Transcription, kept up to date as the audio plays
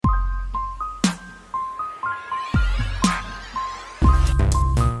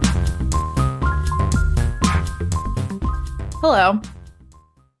Hello.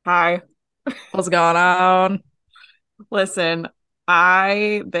 Hi. What's going on? Listen,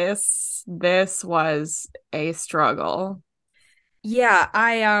 this was a struggle. Yeah,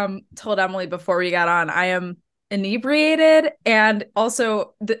 I told Emily before we got on, I am inebriated and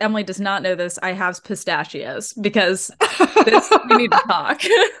also Emily does not know this. I have pistachios because this we need to talk.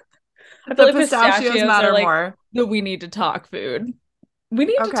 I feel The like pistachios pistachios are matter like more. the we need to talk food. We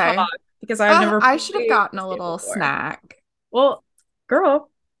need to talk Okay. because I've never I should have played gotten this a game little before. snack. Well,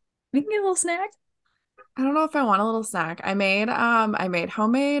 girl, we can get a little snack. I don't know if I want a little snack. I made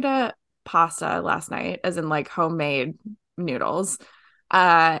homemade pasta last night, as in like homemade noodles.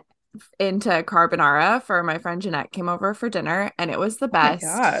 Uh into carbonara for my friend Jeanette came over for dinner, and it was the Oh my best. It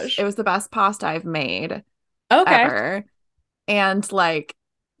gosh. was the best pasta I've made Okay. ever. And like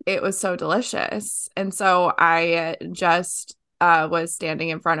it was so delicious. And so I just was standing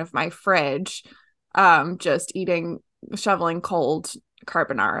in front of my fridge, just eating, shoveling cold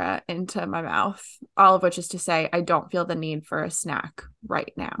carbonara into my mouth. All of which is to say, I don't feel the need for a snack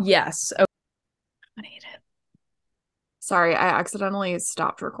right now. Yes. Okay. I need it. Sorry, I accidentally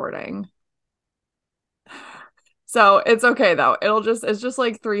stopped recording. So it's okay though. It's just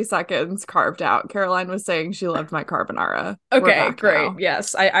like 3 seconds carved out. Caroline was saying she loved my carbonara. We're Okay, back great. now.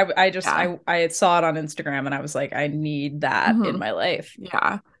 Yes. I just Yeah. I saw it on Instagram and I was like, I need that in Hmm. my life.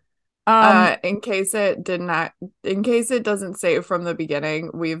 Yeah. Um, In case it did not, in case it doesn't say from the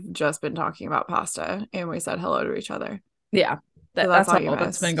beginning, we've just been talking about pasta and we said hello to each other. yeah, So that's that's all you all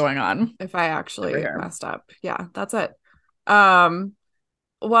that's been missed. going on If I over actually here. messed up. Yeah, that's it. Um,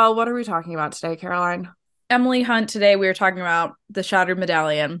 well, what are we talking about today, Caroline? Emily Hunt, today we were talking about the Shattered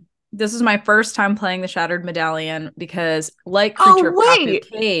Medallion. This is my first time playing the Shattered Medallion because, like Creature Oh, of Kapu wait.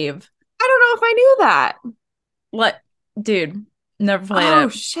 Cave, I don't know if I knew that. what, dude, never played Oh,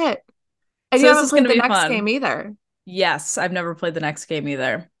 it. shit. And So you this haven't is gonna played the be next fun. game either. Yes, I've never played the next game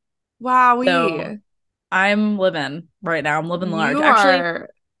either. So Wowee. I'm living right now. I'm living large. You Actually, are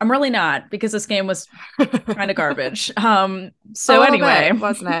I'm really not because this game was kind of garbage. a So little anyway, bit,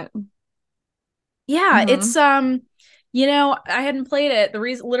 wasn't it? yeah, Hmm. it's I hadn't played it. The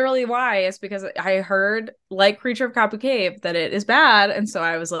reason literally why is because I heard like Creature of Kapu Cave that it is bad, and so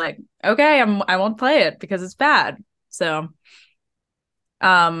I was like, okay, I won't play it because it's bad. So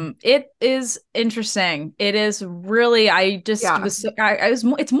it is interesting. It is really I just Yeah. was I was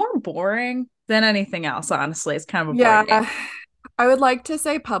it's more boring than anything else, honestly. It's kind of a boring game. Yeah. I would like to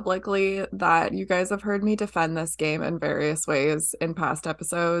say publicly that you guys have heard me defend this game in various ways in past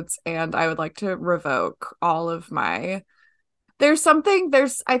episodes, and I would like to revoke all of my. I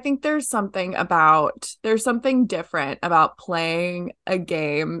think there's something different about playing a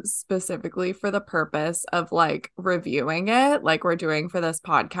game specifically for the purpose of like reviewing it, like we're doing for this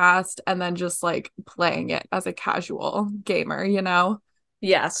podcast, and then just like playing it as a casual gamer, you know?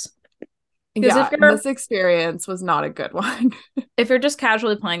 Yes. Because Yeah, and this experience was not a good one. if you're just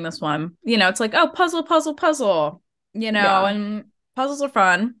casually playing this one, it's like, oh, puzzle, puzzle, puzzle, Yeah. and puzzles are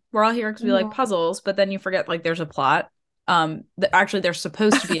fun. We're all here because we like Mhm. puzzles, but then you forget like there's a plot. Actually, there's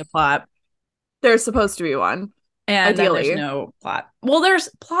supposed to be a plot, There's supposed to be one, and then there's ideally. no plot. Well, there's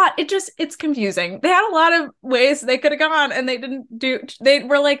plot. It's confusing. They had a lot of ways they could have gone, and they didn't do. They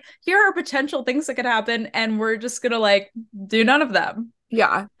were like, here are potential things that could happen, and we're just gonna like do none of them,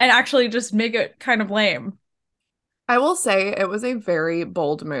 Yeah. and actually just make it kind of lame. I will say it was a very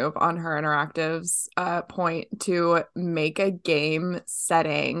bold move on Her Interactive's point to make a game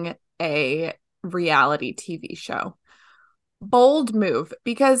setting a reality TV show. Bold move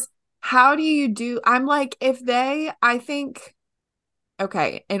because how do you do? I'm like, I think,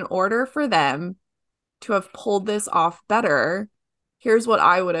 okay, in order for them to have pulled this off better, here's what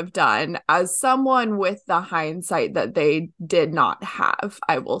I would have done as someone with the hindsight that they did not have,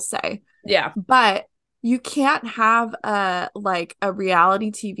 I will say. Yeah. But you can't have a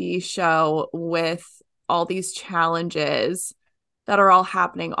reality TV show with all these challenges that are all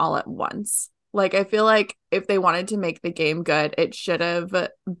happening all at once. Like I feel like if they wanted to make the game good, it should have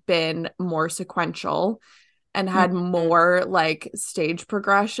been more sequential and had Mhm. more like stage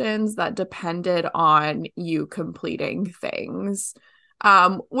progressions that depended on you completing things,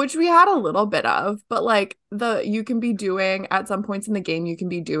 which we had a little bit of, but like the you can be doing at some points in the game you can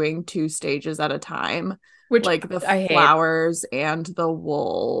be doing two stages at a time, Which like the I hate. flowers and the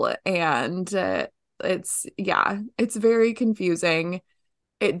wool, and it's very confusing.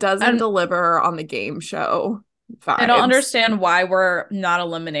 It doesn't And deliver on the game show I don't vibes. understand why we're not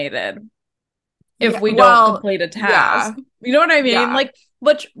eliminated if Yeah, we don't well, complete a yeah, task. You know what I mean? yeah. Like,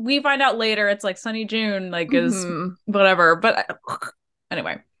 which we find out later, it's like Sunny June, like, is Hmm. whatever. But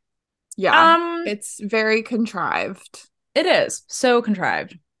anyway, Yeah, um, it's very contrived. It is so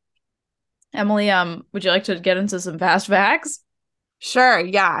contrived. Emily, would you like to get into some fast facts? Sure,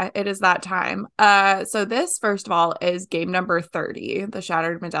 yeah, it is that time. So this, first of all, is game number 30. The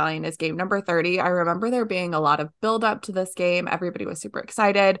Shattered Medallion is game number 30. I remember there being a lot of build up to this game. Everybody was super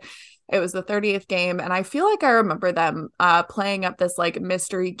excited. It was the 30th game, and I feel like I remember them playing up this like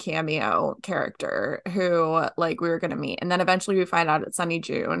mystery cameo character who like we were gonna meet. And then eventually we find out it's Sunny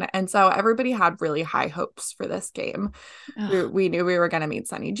June. And so everybody had really high hopes for this game. We knew we were going to meet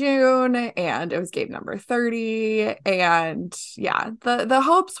Sunny June, and it was game number 30, and yeah, the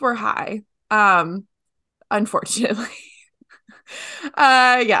hopes were high, unfortunately.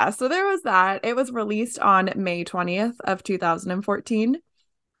 Yeah, so there was that. It was released on May 20th of 2014.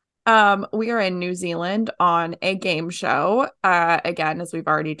 We are in New Zealand on a game show. Again, as we've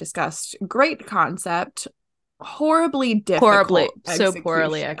already discussed, great concept, horribly difficult So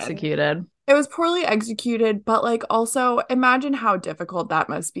poorly executed. It was poorly executed, but like also imagine how difficult that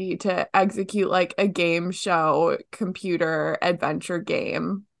must be to execute like a game show computer adventure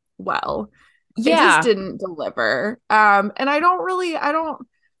game well. It just Yeah. didn't deliver. And I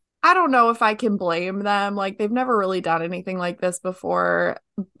don't know if I can blame them. Like they've never really done anything like this before,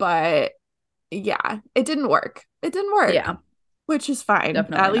 but yeah, it didn't work. It didn't work. Yeah. Which is fine.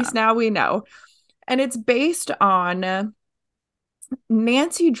 Definitely At least not. now we know. And it's based on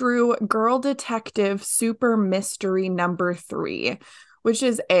Nancy Drew Girl Detective Super Mystery number 3, which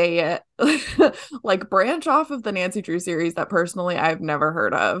is a like branch off of the Nancy Drew series that personally I've never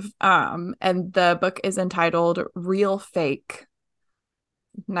heard of. And the book is entitled Real Fake.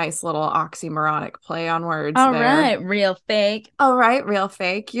 Nice little oxymoronic play on words All there. right, real fake. All right, real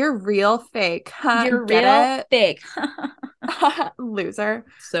fake. You're real fake. Huh? You're real Get fake. it? Loser.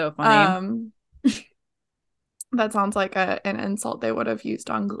 So funny. Um, that sounds like an insult they would have used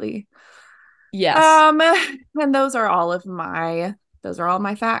on Glee. Yes. Um, and those are all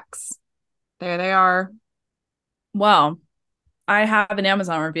my facts. There they are. Well, I have an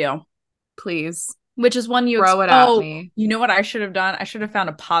Amazon review, Please which is one throw it at oh, me. you know what I should have done? I should have found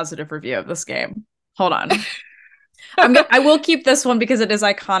a positive review of this game. Hold on. Uh-huh. I will keep this one because it is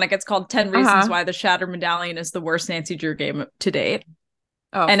iconic. It's called 10 Reasons Why the Shattered Medallion is the worst Nancy Drew game to date.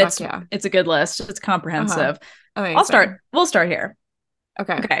 Oh, And fuck yeah. it's a good list. It's comprehensive. Amazing. We'll start here.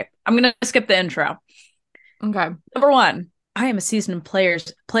 Okay. Okay. I'm gonna skip the intro. Okay. Number one, I am a seasoned player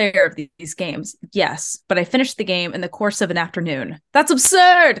of these games. Yes, but I finished the game in the course of an afternoon. That's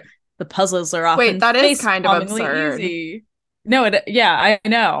absurd. The puzzles are often Wait, that is kind of face-palmingly absurd. easy. No, yeah, I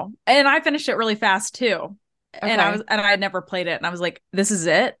know. And I finished it really fast too. And Okay. I had never played it and I was like, this is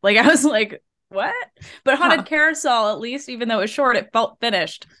it? Like I was like, what? But Haunted Carousel, at least, even though it was short, it felt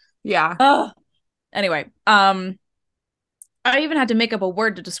finished. Yeah. Oh. Anyway, I even had to make up a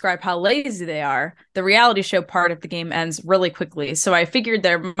word to describe how lazy they are. The reality show part of the game ends really quickly, so I figured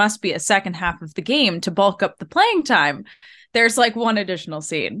there must be a second half of the game to bulk up the playing time. There's like one additional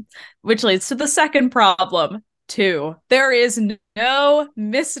scene, which leads to the second problem. 2. There is no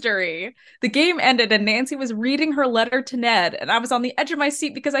mystery. The game ended and Nancy was reading her letter to Ned, and I was on the edge of my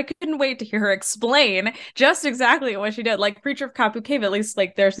seat because I couldn't wait to hear her explain just exactly what she did. Like Preacher of Kapu Cave, at least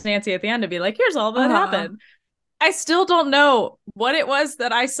like there's Nancy at the end to be like, here's all that happened. I still don't know what it was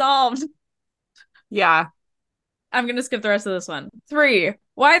that I solved. Yeah. I'm going to skip the rest of this one. 3.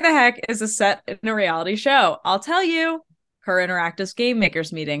 Why the heck is a set in a reality show? I'll tell you. Her interactive game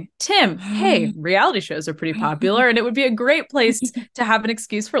makers meeting. Tim, hey, reality shows are pretty popular and it would be a great place to have an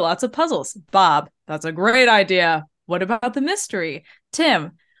excuse for lots of puzzles. Bob, that's a great idea. What about the mystery?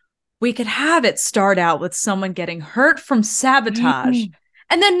 Tim, we could have it start out with someone getting hurt from sabotage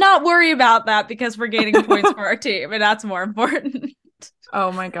and then not worry about that because we're gaining points for our team, and that's more important.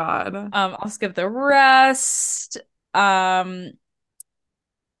 Oh my God. I'll skip the rest.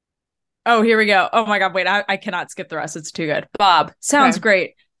 Oh, here we go. Oh my God, wait, I cannot skip the rest. It's too good. Bob, sounds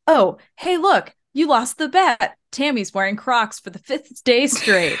great. Oh, hey, look, you lost the bet. Tammy's wearing Crocs for the 5th day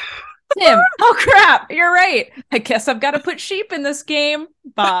straight. Tim, oh crap, you're right. I guess I've got to put sheep in this game.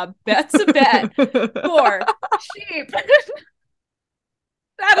 Bob, bet's a bet. 4, sheep.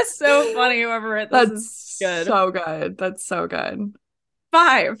 That is so funny. Whoever wrote this is good. So good. That's so good.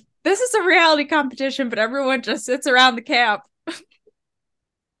 5, this is a reality competition, but everyone just sits around the camp.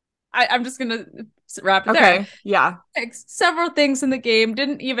 I'm just gonna wrap it there. Yeah. 6, several things in the game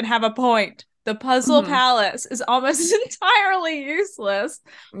didn't even have a point. The puzzle palace is almost entirely useless.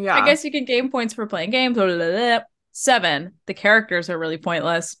 Yeah. I guess you can gain points for playing games. 7, the characters are really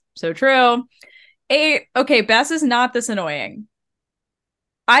pointless. So true. 8, okay, Bess is not this annoying.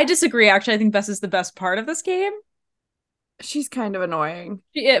 I disagree, actually. I think Bess is the best part of this game. She's kind of annoying.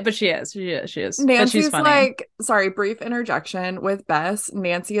 But she is. She is. But she's Nancy's funny. like, sorry, brief interjection with Bess.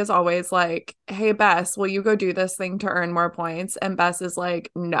 Nancy is always like, hey, Bess, will you go do this thing to earn more points? And Bess is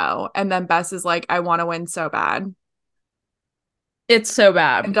like, no. And then Bess is like, I want to win so bad. It's so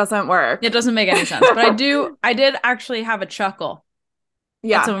bad. It doesn't work. It doesn't make any sense. But I did actually have a chuckle at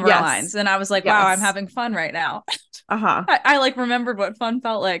Yeah. some of her Yes. lines. And I was like, wow, I'm Yes. having fun right now. Uh-huh. I like remembered what fun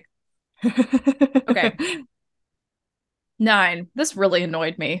felt like. Okay. 9. This really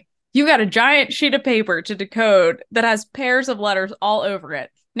annoyed me. You got a giant sheet of paper to decode that has pairs of letters all over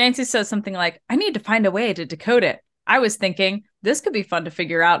it. Nancy says something like, I need to find a way to decode it. I was thinking, this could be fun to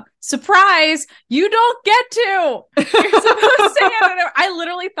figure out. Surprise! You don't get to! You're supposed to hand it over. I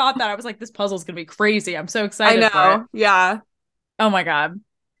literally thought that. I was like, this puzzle's going to be crazy. I'm so I excited for it. know. Yeah. Oh my God.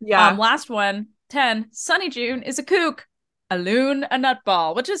 Yeah. Last one, 10. Sunny June is a kook, a loon, a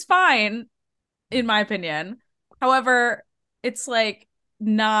nutball, which is fine, in my opinion. However, it's like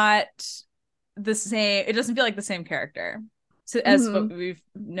not the same. It doesn't feel like the same character as what Mhm. we've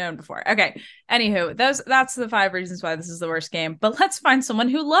known before. Okay. Anywho, that's the 5 reasons why this is the worst game. But let's find someone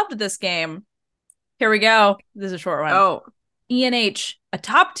who loved this game. Here we go. This is a short one. Oh, E&H, a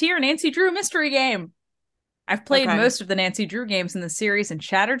top tier Nancy Drew mystery game. I've played okay. most of the Nancy Drew games in the series, and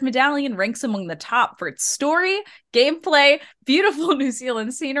Shattered Medallion ranks among the top for its story, gameplay, beautiful New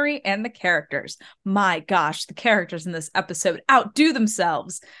Zealand scenery, and the characters. My gosh, the characters in this episode outdo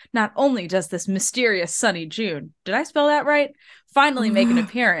themselves. Not only does this mysterious Sunny June, did I spell that right? Finally make an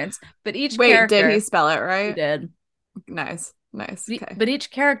appearance, but each Wait, character. did he spell it He right? did. Nice. Nice. Okay. But each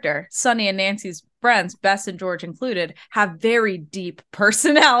character, Sunny and Nancy's friends, Bess and George included, have very deep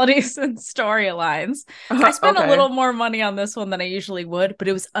personalities and storylines. I spent a little more money on this one than I usually would, but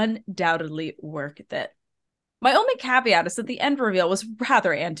it was undoubtedly worth it. My only caveat is that the end reveal was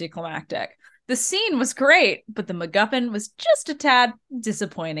rather anticlimactic. The scene was great, but the MacGuffin was just a tad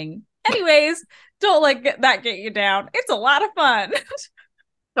disappointing. Anyways, don't let that get you down. It's a lot of fun.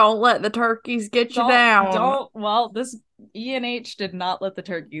 Don't let the turkeys get you down. Well, this E&H did not let the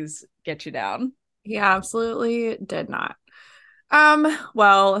turkeys get you down. He absolutely did not.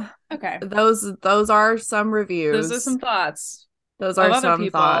 Well, okay. Those are some reviews. Those are some thoughts. Those are some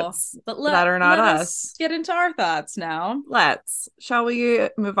people, thoughts but that are not let us. Get into our thoughts now. Let's. Shall we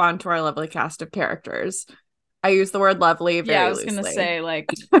move on to our lovely cast of characters? I use the word lovely very I was loosely. gonna say,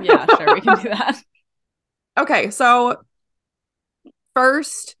 like, yeah, sure, we can do that. Okay, so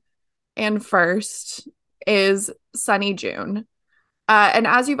first is Sunny June. And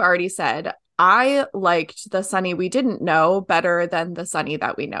as you've already said, I liked the Sunny we didn't know better than the Sunny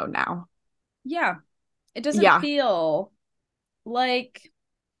that we know now. Yeah. It doesn't feel like,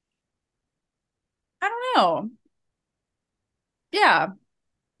 I don't know. Yeah.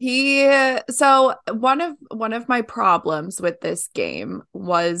 So one of my problems with this game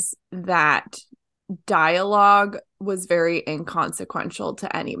was that dialogue was very inconsequential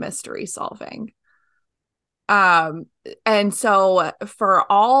to any mystery solving. And so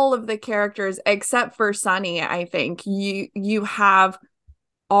for all of the characters except for Sunny, I think you have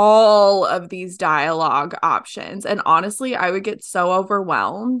all of these dialogue options. And honestly, I would get so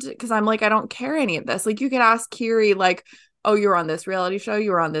overwhelmed because I'm like, I don't care any of this. Like, you could ask Kiri, like, oh, you're on this reality show,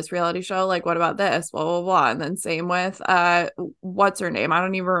 you were on this reality show, like, what about this? Blah, blah, blah. And then same with what's her name? I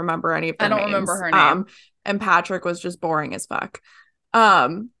don't even remember any of their names. Remember her name. And Patrick was just boring as fuck.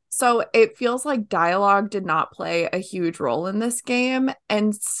 So it feels like dialogue did not play a huge role in this game.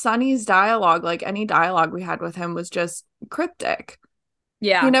 And Sunny's dialogue, like any dialogue we had with him, was just cryptic.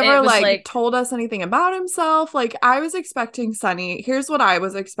 Yeah. He never like told us anything about himself. Like, I was expecting Sunny. Here's what I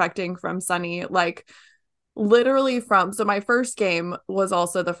was expecting from Sunny. Like, literally so my first game was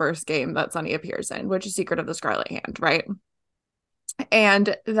also the first game that Sunny appears in, which is Secret of the Scarlet Hand, right?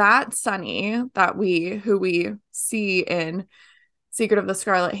 And that Sunny who we see in Secret of the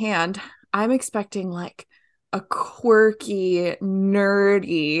Scarlet Hand, I'm expecting like a quirky,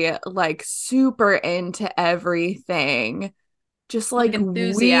 nerdy, like super into everything, just like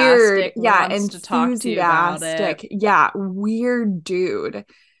enthusiastic, weird, yeah, wants to talk to you about it. Yeah, weird dude.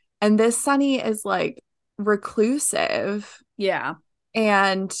 And this Sunny is like reclusive, yeah,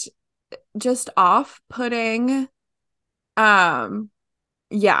 and just off-putting.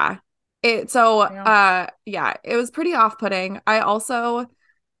 Yeah. It was pretty off-putting. I also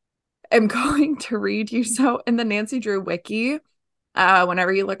am going to read you, so in the Nancy Drew wiki,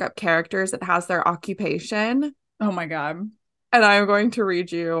 whenever you look up characters, it has their occupation. Oh my God. And I'm going to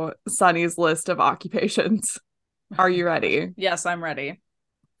read you Sunny's list of occupations. Are you ready? Yes, I'm ready.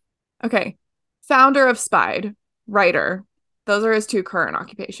 Okay. Founder of Spide, writer. Those are his 2 current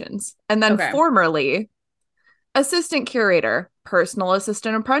occupations. And then formerly assistant curator, personal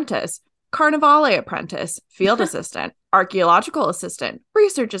assistant apprentice, carnivale apprentice, field assistant, archaeological assistant,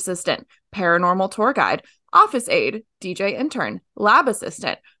 research assistant, paranormal tour guide, office aide, DJ intern, lab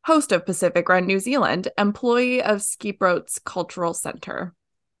assistant, host of Pacific Run New Zealand, employee of Skiprote's Cultural Center.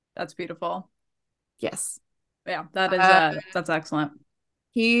 That's beautiful. Yes. Yeah, that is Uh, that's excellent.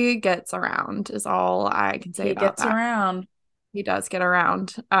 he gets around is all I can say He about gets that. around. He does get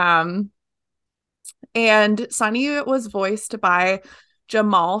around. And Sunny was voiced by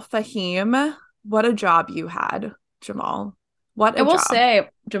Jamal Fahim. What a job you had, Jamal. What I a will job. say,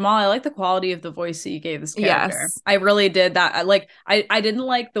 Jamal, I like the quality of the voice that you gave this character. Yes. I really did that. I didn't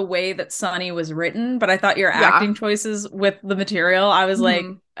like the way that Sunny was written, but I thought your Yeah. acting choices with the material, I was like,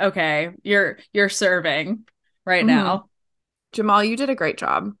 Mm-hmm. okay, you're serving right Mm-hmm. now. Jamal, you did a great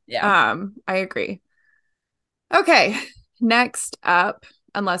job. Yeah. I agree. Okay. Next up,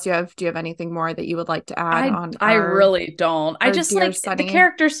 unless do you have anything more that you would like to add on I really don't. I our just dear like the Sunny?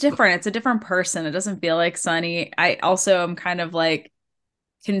 character's different. It's a different person. It doesn't feel like Sunny. I also am kind of like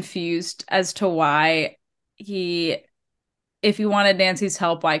confused as to why he if he wanted Nancy's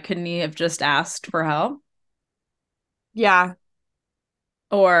help, why couldn't he have just asked for help? Yeah,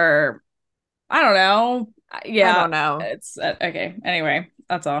 Or I don't know. I Yeah, don't know. it's okay. Anyway,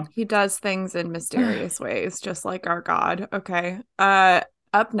 that's all. He does things in mysterious ways, just like our God. Okay.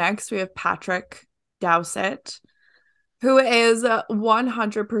 Up next we have Patrick Dowsett, who is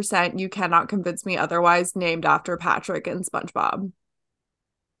 100% you cannot convince me otherwise named after Patrick and SpongeBob.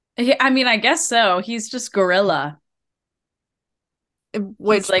 I mean, I guess so. He's just gorilla. He's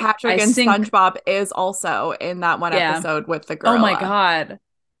Which like, I Patrick and sink. SpongeBob is also in that one Yeah. episode with the Oh my gorilla. God.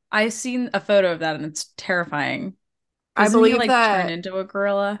 I seen a photo of that and it's terrifying. I Doesn't he believe like turn that, into a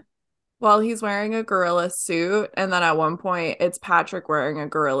gorilla? well, he's wearing a gorilla suit, and then at one point it's Patrick wearing a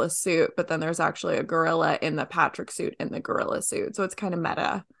gorilla suit, but then there's actually a gorilla in the Patrick suit in the gorilla suit. So it's kind of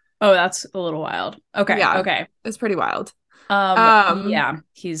meta. Oh, that's a little wild. Okay, Yeah, okay. it's pretty wild. Um, Yeah,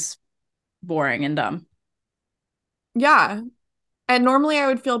 he's boring and dumb. yeah. And normally I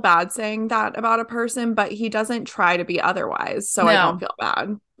would feel bad saying that about a person, but he doesn't try to be otherwise, so I don't No, feel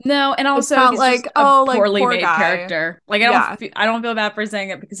bad. no, and It's also not he's like, just a oh, like poorly poor made guy. character. Like Yeah. I don't feel bad for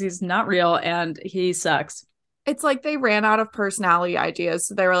saying it because he's not real and he sucks. It's like they ran out of personality ideas,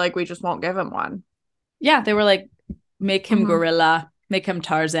 so they were like, we just won't give him one. Yeah, they were like, make him Mm-hmm. gorilla, make him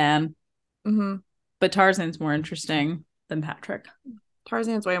Tarzan, Mm-hmm. but Tarzan's more interesting than Patrick.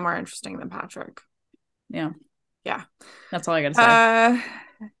 Tarzan's way more interesting than Patrick. Yeah, Yeah. that's all I gotta say.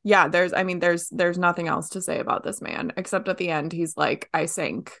 Yeah, there's nothing else to say about this man except at the end he's like, I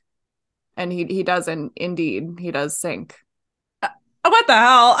sink. And he doesn't, indeed, he does sink. What the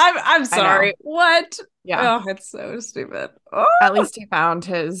hell? I'm I know. sorry. What? Yeah. Oh, it's so stupid. Oh. At least he found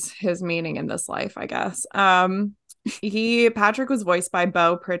his meaning in this life, I guess. Patrick was voiced by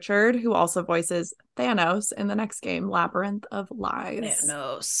Bo Pritchard, who also voices Thanos in the next game, Labyrinth of Lies.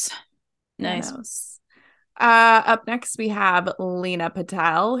 Thanos. Nice. Thanos. Up next we have Lena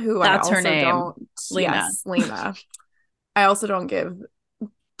Patel, who I That's her also name. don't. Lena. Yes, Lena. I also don't give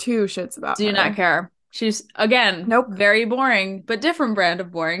two shits about Do not her. care. She's again Nope. very boring, but different brand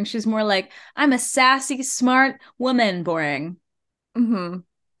of boring. She's more like I'm a sassy, smart woman boring. Mm-hmm.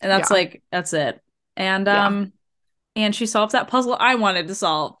 And that's Yeah. like that's it. And Yeah. and she solves that puzzle I wanted to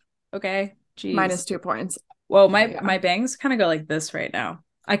solve. Okay. Jeez. -2 points. Whoa, Yeah. my bangs kind of go like this right now.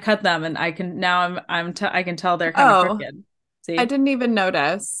 I cut them and I can now I can tell they're kind of Oh, crooked. I See? didn't even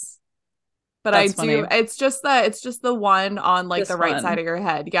notice. But I That's do. funny. It's just the one on like This the right one. side of your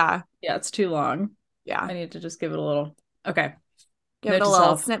head. Yeah. Yeah, it's too long. Yeah. I need to just give it a little. Okay. Give it Note a to little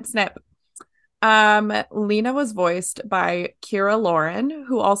self. snip snip. Lena was voiced by Kira Lauren,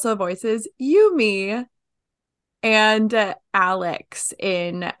 who also voices Yumi and Alex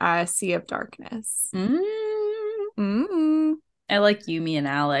in Sea of Darkness. I like Yumi and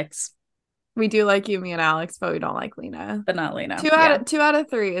Alex, We do like Yumi and Alex, but we don't like Lena. but not Lena. Two out of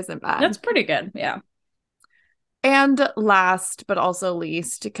three isn't bad. That's pretty good. Yeah. And last but also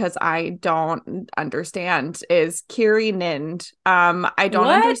least, because I don't understand, is Kiri Nind. I don't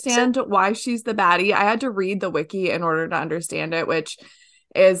What? understand why she's the baddie. I had to read the wiki in order to understand it, which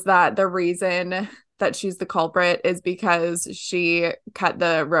is that the reason that she's the culprit is because she cut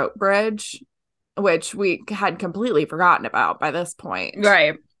the rope bridge, which we had completely forgotten about by this point.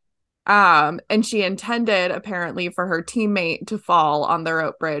 Right. And she intended apparently for her teammate to fall on the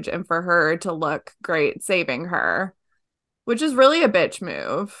rope bridge and for her to look great saving her, which is really a bitch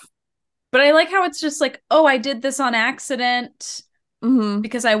move. But I like how it's just like, oh, I did this on accident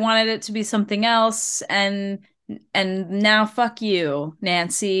because I wanted it to be something else, and now fuck you,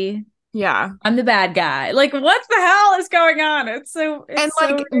 Nancy. Yeah. I'm the bad guy. Like, what the hell is going on? And It's so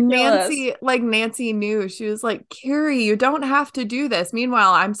ridiculous. Nancy knew. She was like, Carrie, you don't have to do this.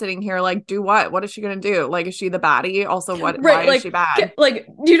 Meanwhile, I'm sitting here like, do what? What is she gonna do? Like, is she the baddie? Also, why Right, is she bad? like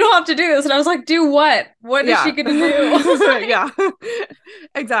you don't have to do this. And I was like, do what? What is she Yeah. gonna do? Yeah.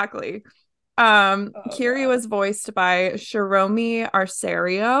 Exactly. Oh Kiri God. was voiced by Shiromi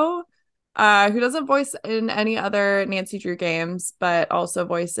Arcerio, who doesn't voice in any other Nancy Drew games, but also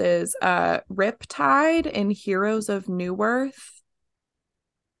voices Riptide in Heroes of Newerth,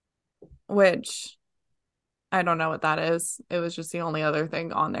 which I don't know what that is. It was just the only other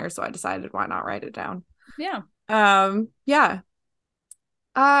thing on there, so I decided why not write it down. Yeah. Yeah.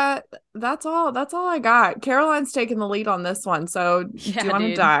 Uh that's all I got. Caroline's taking the lead on this one. So do you Yeah, want to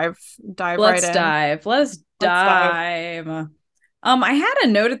dude. dive right Let's in? dive. Let's Let's dive. dive. I had a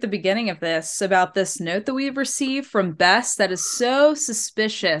note at the beginning of this about this note that we've received from Bess that is so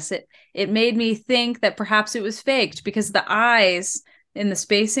suspicious. It made me think that perhaps it was faked because the eyes in the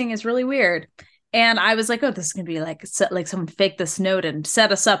spacing is really weird. And I was like, oh, this is gonna be like someone faked this note and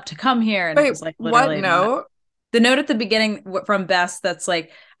set us up to come here. And it Wait, was like what literally not. note? The note at the beginning from Bess that's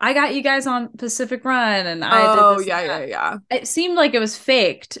like, I got you guys on Pacific Run and I did Oh, this and yeah, that. yeah, yeah. It seemed like it was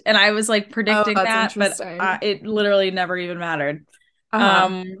faked, and I was like Oh, predicting that's that, but interesting. it literally never even mattered. Uh-huh.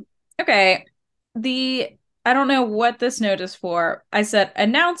 Um, okay. The I don't know what this note is for. I said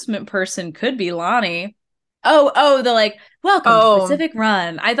announcement person could be Lonnie. The like, welcome to Oh, Pacific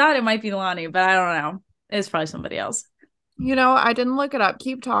Run. I thought it might be Lonnie, but I don't know. It's probably somebody else. I didn't look it up.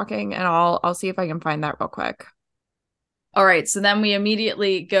 Keep talking and I'll see if I can find that real quick. All right, so then we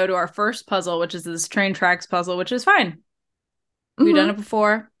immediately go to our first puzzle, which is this train tracks puzzle, which is fine. We've done Hmm. it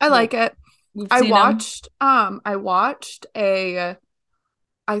before. I like it. We've seen them. I watched a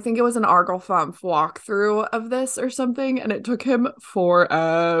I think it was an Arglethump walkthrough of this or something, and it took him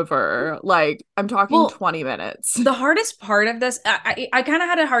forever. Like, I'm talking Well, 20 minutes. the hardest part of this, I kind of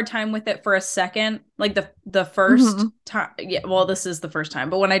had a hard time with it for a second, like the first Hmm. time. Yeah, well, this is the first time,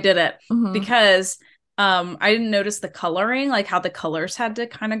 but when I did it, Hmm. because I didn't notice the coloring, like how the colors had to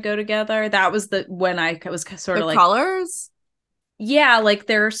kind of go together. That was the when I was sort The of like, colors? yeah, like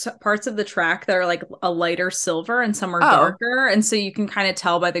there's parts of the track that are like a lighter silver and some are Oh, darker, and so you can kind of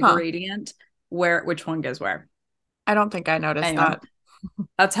tell by the huh. gradient which one goes where. I don't think I noticed Anyway, that.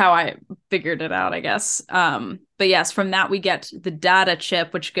 that's how I figured it out, I guess. But yes, from that we get the data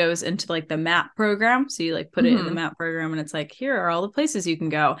chip, which goes into like the map program. So you like put it in the Hmm. map program, and it's like, here are all the places you can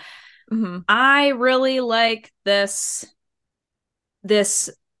go. Hmm. I really like this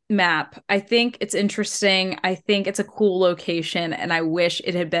map. I think it's interesting. I think it's a cool location, and I wish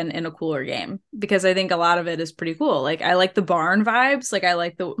it had been in a cooler game because I think a lot of it is pretty cool. Like I like the barn vibes. Like I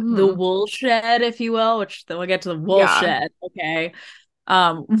like the Hmm. wool shed, if you will, which then we'll get to the wool Yeah. shed. Okay.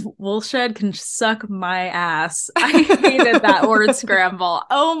 Woolshed can suck my ass. I hated that word scramble.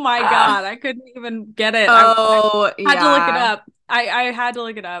 Oh my Ah. God, I couldn't even get it. I Oh, had to look it yeah. up. I had to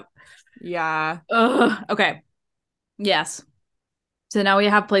look it up. Yeah. Ugh. Okay. Yes. So now we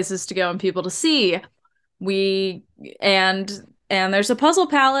have places to go and people to see. We and and there's a puzzle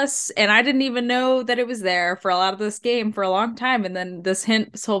palace, and I didn't even know that it was there for a lot of this game for a long time. And then this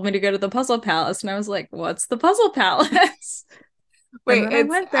hint told me to go to the puzzle palace, and I was like, "What's the puzzle palace?" And Wait, then I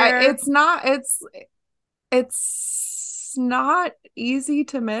went there. it's not easy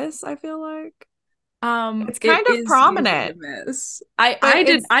to miss, I feel like. It's It kind of is easy to prominent, miss. but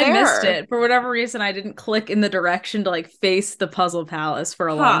it's I missed there. it for whatever reason. I didn't click in the direction to like face the puzzle palace for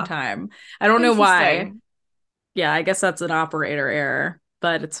a long Huh. time. I don't know why. Interesting. Yeah, I guess that's an operator error,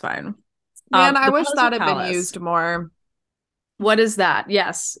 but it's fine. Man, I The wish puzzle that had been palace. used more. What is that?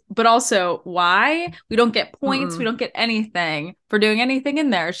 Yes, but also why we don't get points, we Mm-mm. don't get anything for doing anything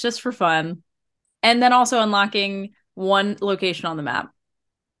in there. It's just for fun. And then also unlocking one location on the map.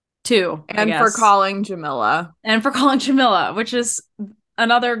 Two, I And for guess. calling Jamila. And for calling Jamila, which is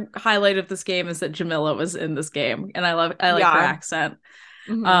another highlight of this game is that Jamila was in this game, and I like her Yeah. accent.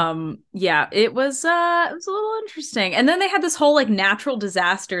 Hmm. Yeah, it was a little interesting. And then they had this whole like natural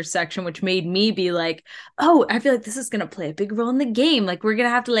disaster section, which made me be like, oh, I feel like this is gonna play a big role in the game. Like we're gonna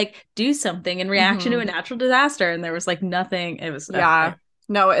have to like do something in reaction to a Hmm. natural disaster. And there was like nothing. It was Yeah.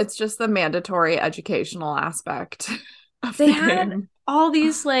 No, it's just the mandatory educational aspect of they the had game. all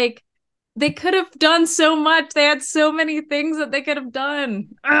these like they could have done so much. They had so many things that they could have done.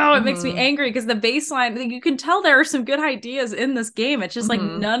 Oh, it makes me Hmm. angry because the baseline, like, you can tell there are some good ideas in this game. It's just like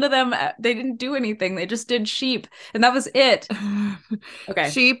Hmm. none of them, they didn't do anything. They just did sheep, and that was it. Okay.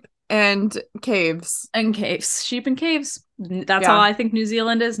 Sheep and caves. And caves, sheep and caves. That's all Yeah. I think New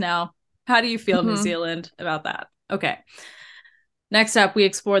Zealand is now. How do you feel, New Hmm. Zealand, about that? Okay. Next up, we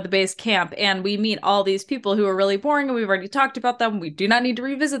explore the base camp and we meet all these people who are really boring and we've already talked about them. We do not need to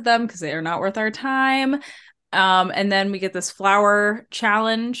revisit them because they are not worth our time. And then we get this flower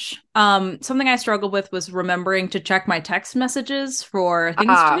challenge. Something I struggled with was remembering to check my text messages for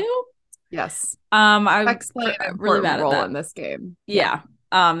things to do. Yes. I'm Text play an really important bad at role that. in this game. Yeah.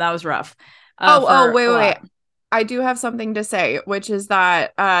 That was rough. Wait. I do have something to say, which is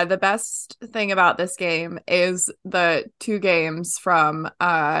that the best thing about this game is the 2 games from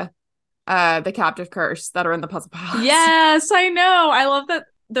the Captive Curse that are in the Puzzle Palace. Yes, I know. I love that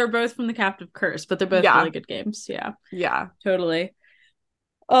they're both from the Captive Curse, but they're both Yeah. really good games. Yeah. Yeah. Totally.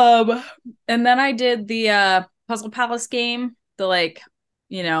 And then I did the Puzzle Palace game, the like,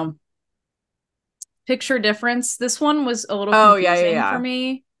 you know, picture difference. This one was a little confusing for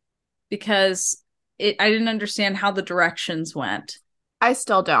me because I didn't understand how the directions went. I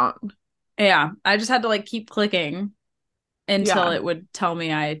still don't. Yeah, I just had to like keep clicking until it would tell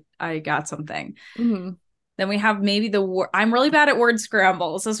me I got something. Mm-hmm. Then we have maybe I'm really bad at word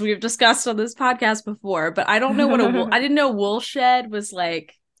scrambles, as we've discussed on this podcast before, but I don't know what I didn't know woolshed was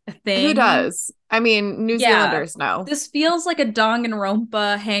like a thing. Who does? I mean, New Zealanders know. This feels like a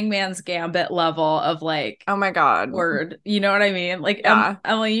Danganronpa Hangman's Gambit level of like, oh my God, word. You know what I mean? Like, yeah.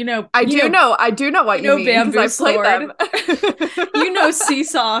 Emily, you know, I do know what you mean because I played them. You know,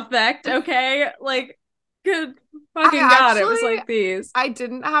 seesaw effect, okay? Like, good fucking God, it was like these. I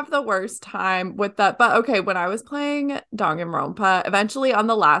didn't have the worst time with that, but okay, when I was playing Danganronpa, eventually on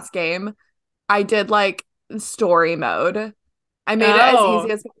the last game, I did like story mode. I made it as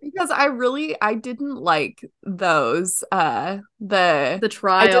easy as because I didn't like those the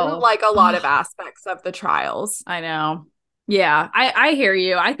trial. I didn't like a lot of aspects of the trials. I know. Yeah, I hear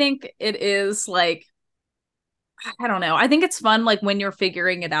you. I think it is like, I don't know. I think it's fun like when you're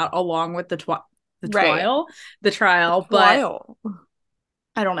figuring it out along with the trial, but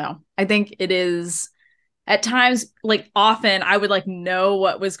I don't know. I think it is at times, like often I would like know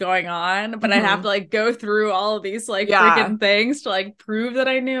what was going on, but I'd have to like go through all of these like freaking things to like prove that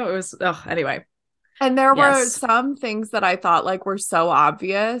I knew. It was anyway. And there were some things that I thought like were so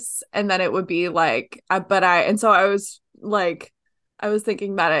obvious, and then it would be like, so I was like, I was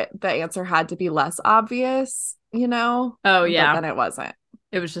thinking that the answer had to be less obvious, you know? Oh yeah. But then it wasn't.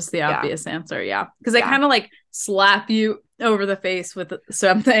 It was just the obvious answer, yeah. Because they kind of like slap you over the face with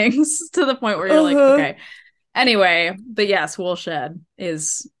some things to the point where you're like, okay. Anyway, but yes, woolshed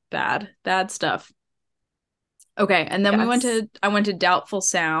is bad stuff. Okay, and then I went to Doubtful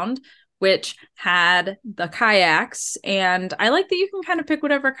Sound, which had the kayaks, and I like that you can kind of pick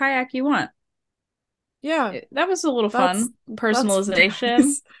whatever kayak you want. Yeah, that was a little fun personalization.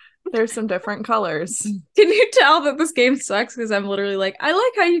 Nice. There's some different colors. Can you tell that this game sucks? Because I'm literally like, I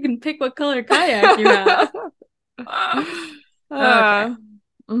like how you can pick what color kayak you have. Okay.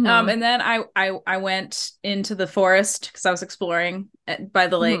 And then I went into the forest because I was exploring by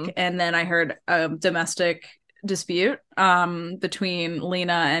the lake, and then I heard a domestic dispute between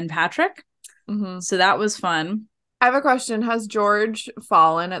Lena and Patrick. So that was fun. I have a question. Has George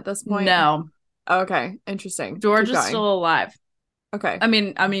fallen at this point? No. Okay, interesting. George is still alive. Okay. I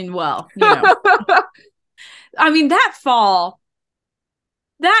mean, well, you know. I mean, that fall,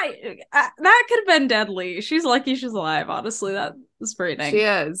 that could have been deadly. She's lucky she's alive, honestly. That was frightening. She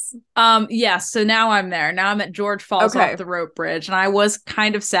is. So now I'm there. Now I'm at George falls off the rope bridge, and I was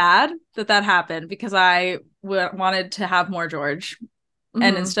kind of sad that happened because I wanted to have more George.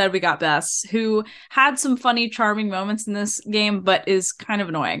 And instead we got Bess, who had some funny, charming moments in this game, but is kind of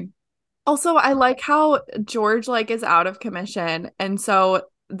annoying. Also, I like how George like is out of commission, and so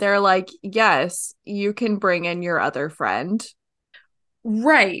they're like, yes, you can bring in your other friend.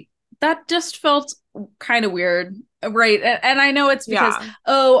 Right. That just felt kind of weird. Right. And I know it's because,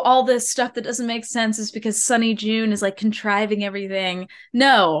 all this stuff that doesn't make sense is because Sunny June is like contriving everything.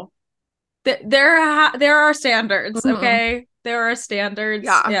 No. There are standards, okay? There are standards,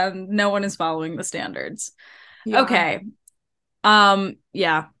 and no one is following the standards. Yeah. Okay.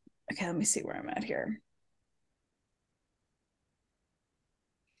 Yeah. Okay, let me see where I'm at here.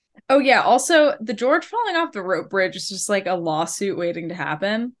 Oh yeah, also the George falling off the rope bridge is just like a lawsuit waiting to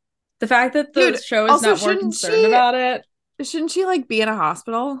happen. The fact that the show is not more concerned about it. Shouldn't she like be in a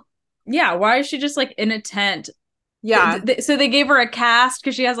hospital? Yeah, why is she just like in a tent? Yeah. So they gave her a cast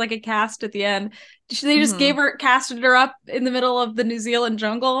because she has like a cast at the end. They just casted her up in the middle of the New Zealand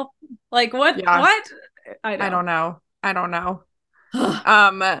jungle. Like what? Yeah. What? I don't know.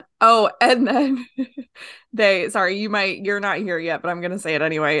 Oh, and then you're not here yet, but I'm gonna say it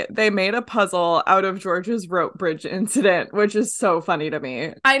anyway. They made a puzzle out of George's rope bridge incident, which is so funny to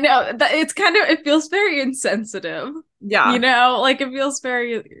me. I know that it's kind of, it feels very insensitive. You Yeah. know, like it feels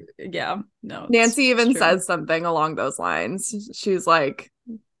very, yeah, no, Nancy it's even true. says something along those lines. She's like,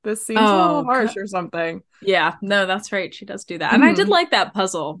 this seems a little Oh, harsh or something. yeah, no, that's right. She does do that. And I did Hmm. like that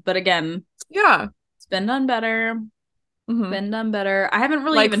puzzle, but again, Yeah. it's been done better. Hmm. Been done better. I haven't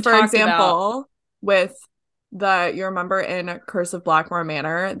really Like, even for talked about. example, with you remember in Curse of Blackmore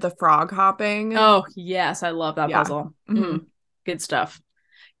Manor, the frog hopping? Oh, yes, I love that Yeah. puzzle. Hmm. Good stuff.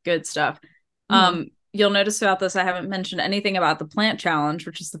 Good stuff. Hmm. You'll notice about this, I haven't mentioned anything about the plant challenge,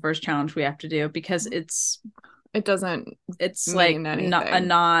 which is the first challenge we have to do because It doesn't it's like mean not a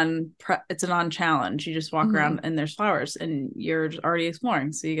anything. it's a non-challenge. You just walk Hmm. around and there's flowers and you're already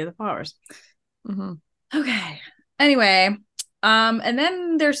exploring, so you get the flowers. Hmm. Okay. Anyway, and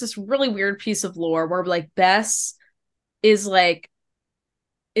then there's this really weird piece of lore where like Bess is like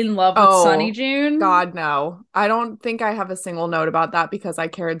in love with Sunny Oh, June. God, no. I don't think I have a single note about that because I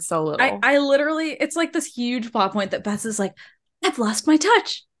cared so little. I literally, it's like this huge plot point that Bess is like, I've lost my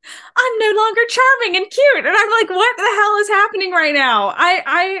touch. I'm no longer charming and cute. And I'm like, what the hell is happening right now?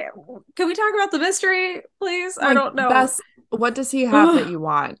 Can we talk about the mystery, please? I Like, don't know. Bess, what does he have that you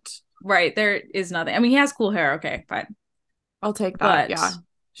want? Right. There is nothing. I mean, he has cool hair. Okay, fine. I'll take that. But Yeah,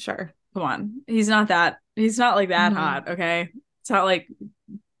 sure. come on. He's not like that Hmm. hot. Okay. It's not like,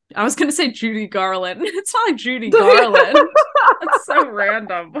 I was going to say Judy Garland. It's not like Judy Garland. That's so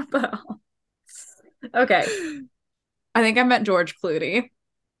random. What the hell? Okay. I think I meant George Clooney.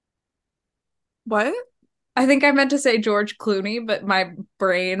 What? I think I meant to say George Clooney, but my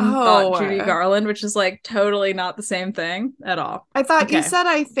brain thought Oh, Judy Garland, which is like totally not the same thing at all. I thought you Okay. said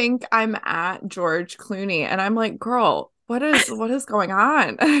I think I'm at George Clooney, and I'm like, girl, what is going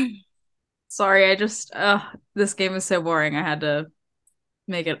on? Sorry, I just this game is so boring. I had to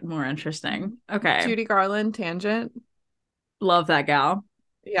make it more interesting. Okay. Judy Garland tangent. Love that gal.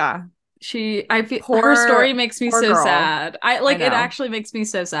 Yeah. I feel her Poor story makes me poor so girl. sad. I I like it know. actually makes me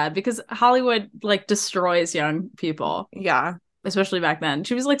so sad because Hollywood like destroys young people, Yeah. especially back then.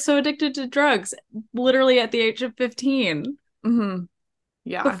 She was like so addicted to drugs literally at the age of 15 Hmm.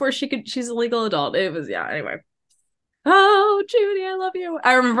 Yeah. before she's a legal adult. It was, yeah, anyway. Oh, Judy, I love you.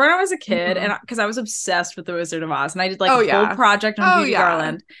 I remember when I was a kid, Hmm. and because I was obsessed with the Wizard of Oz, and I did like Oh a whole yeah. project on Oh Judy yeah.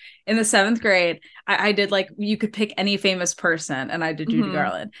 Garland in the seventh grade. I did like you could pick any famous person, and I did Judy Hmm.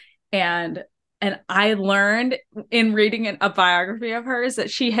 Garland, and I learned in reading a biography of hers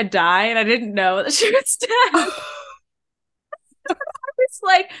that she had died. I didn't know that she was dead. It's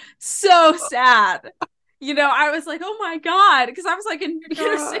like so sad. I was like, oh my God. Because I was like in,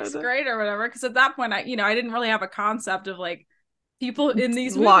 sixth God. grade or whatever. Because at that point, I didn't really have a concept of like people in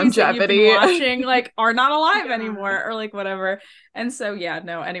these movies that you've been Longevity. watching like are not alive Yeah. anymore or like whatever. And so, yeah,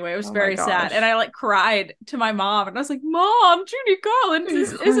 no, anyway, it was Oh my very sad. And gosh. I like cried to my mom and I was like, Mom, Judy Garland Judy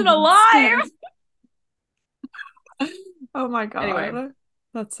isn't Garland's dead. alive. Oh my Anyway, God.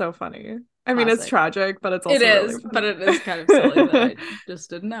 That's so funny. I mean, it's classic. tragic, but it's It also really is, but funny. it is kind of silly that I just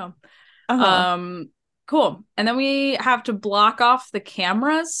didn't know. Uh-huh. Um, cool. And then we have to block off the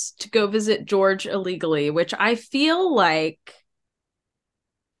cameras to go visit George illegally, which I feel like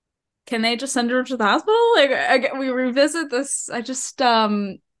can they just send her to the hospital? Like we revisit this. I just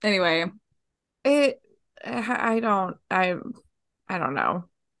anyway. It I don't know.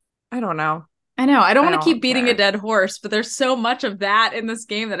 I don't know. I know. I don't I want to keep don't beating a care. dead horse, but there's so much of that in this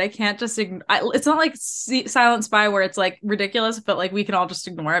game that I can't just it's not like Silent Spy where it's like ridiculous, but like we can all just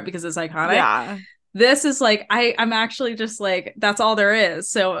ignore it because it's iconic. Yeah. This is like I'm actually just like that's all there is.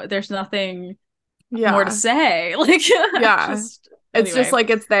 So there's nothing more to Yeah. say. Like Yeah. just It's just anyway. like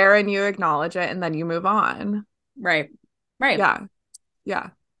it's there and you acknowledge it and then you move on. Right. Right. Yeah. Yeah.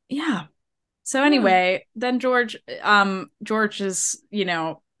 Yeah. So Yeah. anyway, then George is,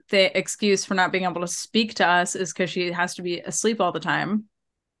 the excuse for not being able to speak to us is because she has to be asleep all the time.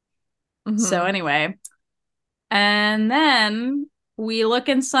 So Hmm. anyway, and then we look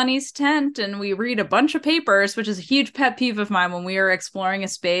in Sunny's tent and we read a bunch of papers, which is a huge pet peeve of mine when we are exploring a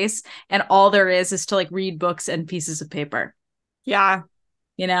space and all there is to like read books and pieces of paper, Yeah.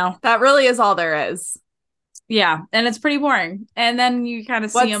 you know? That really is all there is. Yeah, and it's pretty boring. And then you kind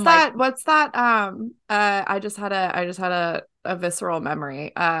of see What's him like, that? What's that? I just had a visceral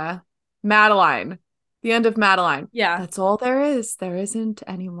memory. Madeline. The end of Madeline. yeah. That's all there is. There isn't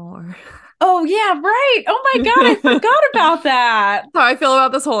anymore. Oh yeah, right. Oh my God, I That's forgot about that. how I feel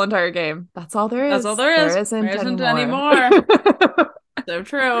about this whole entire game. That's all there That's all is. there There is. There isn't isn't anymore. anymore. So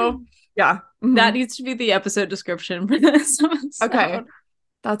true. Yeah. That Mhm. needs to be the episode description for this Okay. episode.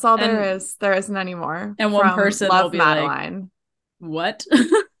 That's all there And is. There isn't any more one from person will Love be like, Madeline. what?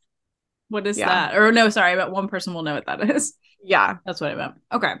 What is Yeah. that? Or no, sorry, but one person will know what that is. Yeah. That's what I meant.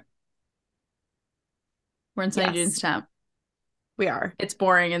 Okay. We're in Sunny Jane's Yes, temp. we are. It's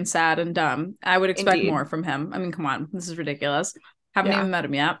boring and sad and dumb. I would expect Indeed. more from him. I mean, come on. This is ridiculous. Haven't Yeah. even met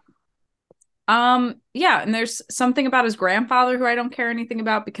him yet. Yeah, and there's something about his grandfather who I don't care anything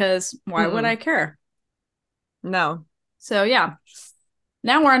about because why would I Mm-mm. care? No. So yeah.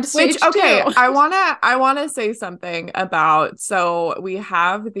 Now we're on to Which, stage okay, two. I wanna say something about, so we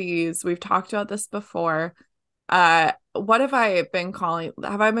have these, we've talked about this before. What have I been calling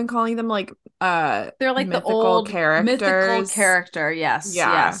them like They're like the mythical old mythical characters? character. Yes,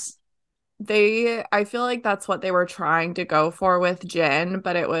 Yeah. yes. I feel like that's what they were trying to go for with Jin,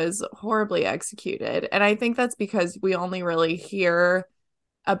 but it was horribly executed. And I think that's because we only really hear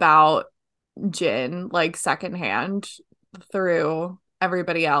about Jin like secondhand through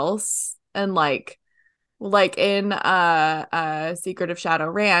everybody else. And like in Secret of Shadow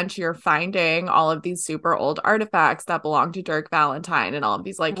Ranch, you're finding all of these super old artifacts that belong to Dirk Valentine and all of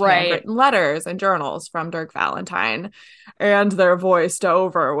these like Right. handwritten letters and journals from Dirk Valentine, and they're voiced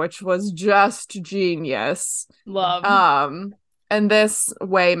over, which was just genius. Love. And this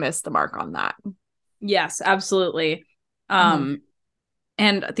way missed the mark on that. Yes, absolutely. Mhm. Um,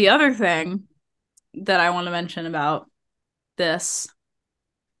 and the other thing that I want to mention about this,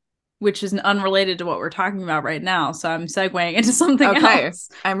 which is unrelated to what we're talking about right now, so I'm segueing into something Okay, else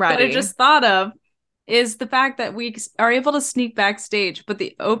I'm that I ready. just thought of, is the fact that we are able to sneak backstage, but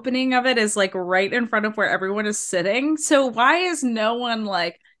the opening of it is like right in front of where everyone is sitting. So why is no one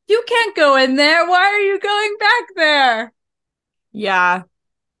like, you can't go in there? Why are you going back there? Yeah,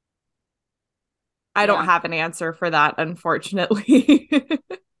 I don't Yeah. have an answer for that, unfortunately.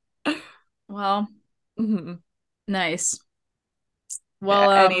 Well, Mhm. nice.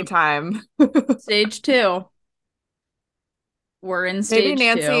 Well, Anytime. stage two. We're in stage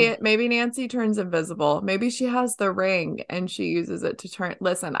two. Maybe Nancy turns invisible. Maybe she has the ring and she uses it to turn.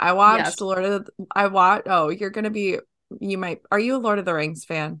 Listen, Yes. oh, you're gonna be, you might, are you a Lord of the Rings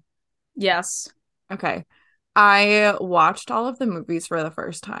fan? Yes. Okay. I watched all of the movies for the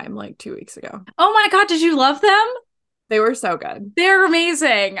first time like 2 weeks ago. Oh my God, did you love them? They were so good. They're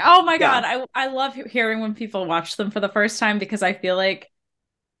amazing. Oh my Yeah. God. I love hearing when people watch them for the first time because I feel like,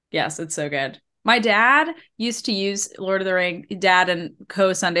 yes, it's so good. My dad used to use Lord of the Rings, dad and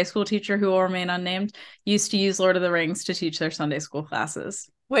co Sunday school teacher who will remain unnamed, used to use Lord of the Rings to teach their Sunday school classes.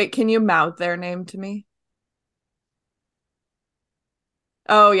 Wait, can you mouth their name to me?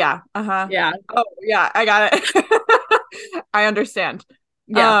 Oh yeah. Uh-huh. Yeah. Oh yeah, I got it. I understand.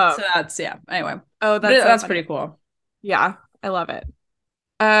 Yeah. Um, So that's, yeah. Anyway, oh, but that's so that's funny. pretty cool. Yeah, I love it.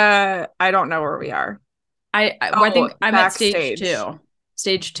 I don't know where we are. I Oh, think I'm at stage backstage. two,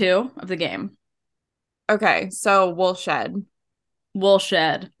 stage two of the game. Okay, so Woolshed. Woolshed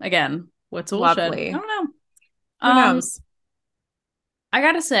again. What's Woolshed? I Lovely. don't know. Who Um, knows? I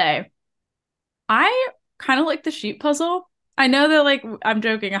gotta say, I kind of like the sheep puzzle. I know that like I'm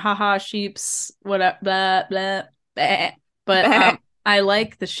joking, haha, sheeps, whatever, blah blah, blah. But I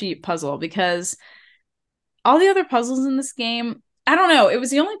like the sheep puzzle because all the other puzzles in this game, I don't know, it was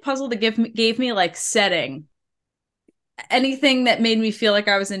the only puzzle that gave me like setting, anything that made me feel like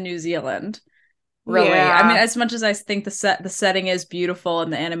I was in New Zealand. Really, I mean, Yeah. as much as I think the setting is beautiful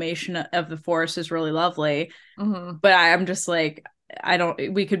and the animation of the forest is really lovely, Hmm. but I'm just like, I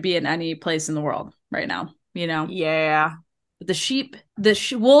don't, we could be in any place in the world right now, you know? Yeah. The sheep,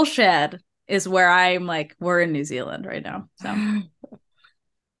 wool shed is where I'm like, we're in New Zealand right now. So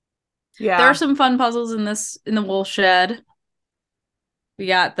there are Yeah. some fun puzzles in the wool shed. We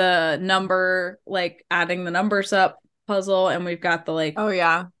got the number, like adding the numbers up puzzle, and we've got the like Oh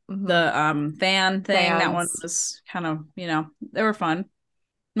yeah. Hmm. the fan thing. That one Fans. was kind of, they were fun.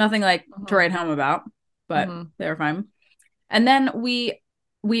 Nothing like to Hmm. write home about, but Hmm. they were fine. And then we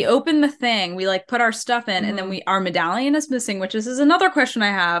open the thing, we like put our stuff in, and then Hmm. we our medallion is missing, which is another question I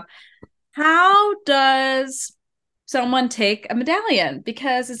have. How does someone take a medallion?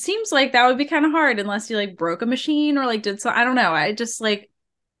 Because it seems like that would be kind of hard unless you like broke a machine or like did so. I don't know. I just like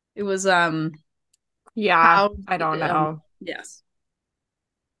it was Yeah. how I don't know. yes.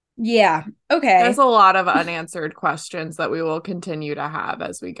 Yeah. There's Okay. a lot of unanswered questions that we will continue to have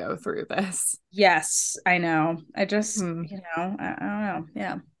as we go through this. Yes, I know. I just, Hmm. I don't know.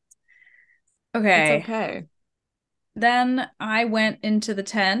 Yeah. It's Okay. okay. Then I went into the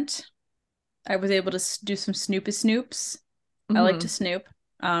tent. I was able to do some snoopy snoops. I like to Hmm. snoop.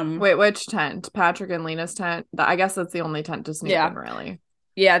 Wait, which tent? Patrick and Lena's tent? I guess that's the only tent to snoop Yeah. in, really.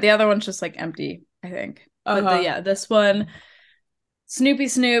 Yeah, the other one's just like empty, I think. But this one, Snoopy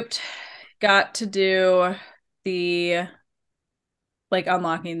Snooped got to do the like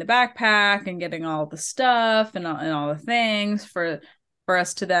unlocking the backpack and getting all the stuff and all the things for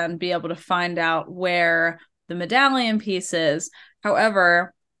us to then be able to find out where the medallion piece is.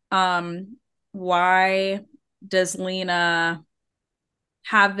 However, why does Lena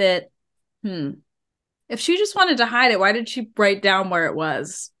have it? If she just wanted to hide it, why did she write down where it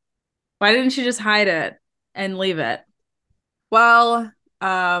was? Why didn't she just hide it and leave it? Well,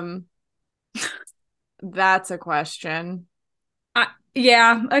 that's a question.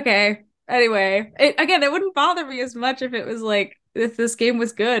 Yeah, okay. Anyway, it wouldn't bother me as much if it was like if this game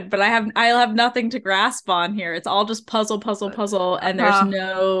was good, but I'll have nothing to grasp on here. It's all just puzzle, and there's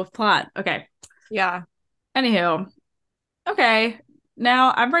no plot. Okay. Yeah. Anywho, okay.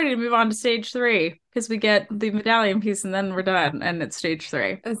 Now I'm ready to move on to stage 3 because we get the medallion piece and then we're done, and it's stage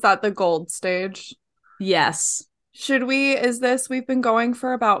 3. Is that the gold stage? Yes. We've been going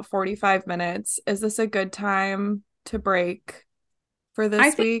for about 45 minutes. Is this a good time to break for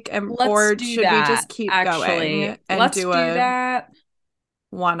this week? Or should we just keep going and do that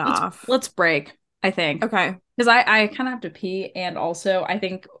one-off? Let's break, I think. Okay. Because I kind of have to pee, and also I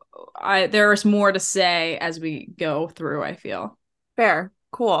think there's more to say as we go through, I feel. Fair.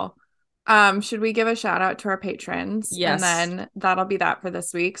 Cool. Should we give a shout out to our patrons? Yes. And then that'll be that for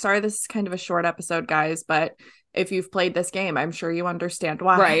this week. Sorry, this is kind of a short episode, guys, but if you've played this game, I'm sure you understand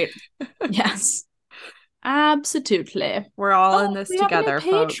why. Right. Yes. Absolutely. We're all in this together,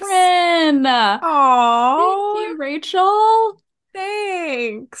 folks. Patron. Aww. Thank you, Rachel.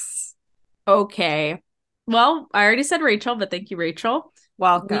 Thanks. Okay. Well, I already said Rachel, but thank you, Rachel.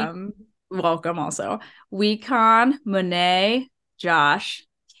 Welcome. Welcome also. Weecon, Monet, Josh,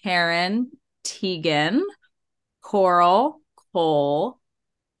 Karen, Tegan, Coral, Cole,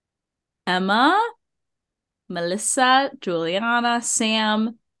 Emma, Melissa, Juliana,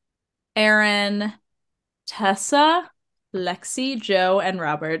 Sam, Aaron, Tessa, Lexi, Joe, and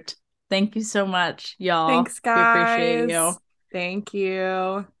Robert. Thank you so much, y'all. Thanks, guys. We appreciate you. Thank you.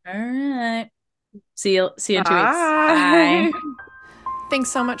 All right. See you in 2 weeks. Bye. Thanks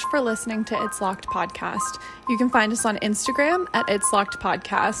so much for listening to It's Locked Podcast. You can find us on Instagram at It's Locked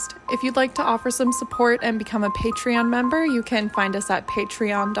Podcast. If you'd like to offer some support and become a Patreon member, you can find us at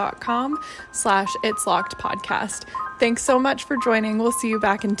patreon.com/It's Locked Podcast. Thanks so much for joining. We'll see you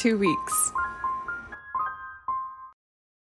back in 2 weeks.